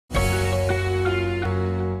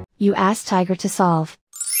You ask Tiger to solve.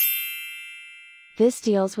 This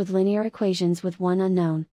deals with linear equations with one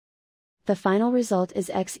unknown. The final result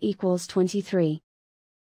is x equals 23.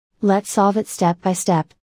 Let's solve it step by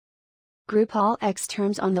step. Group all x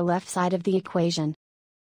terms on the left side of the equation.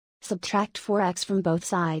 Subtract 4x from both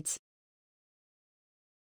sides.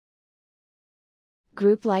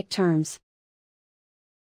 Group like terms.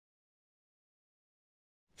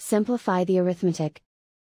 Simplify the arithmetic.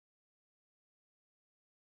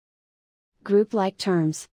 Group like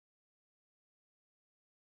terms.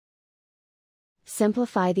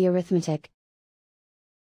 Simplify the arithmetic.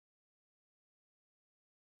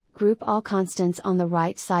 Group all constants on the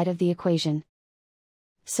right side of the equation.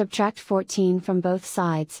 Subtract 14 from both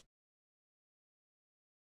sides.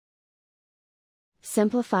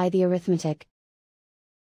 Simplify the arithmetic.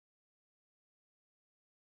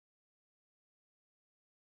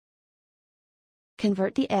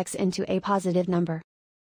 Convert the x into a positive number.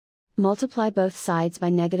 Multiply both sides by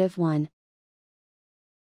 -1.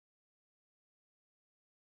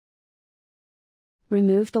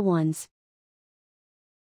 Remove the ones.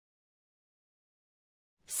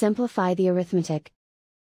 Simplify the arithmetic.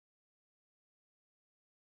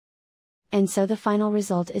 And so the final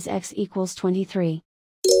result is x equals 23.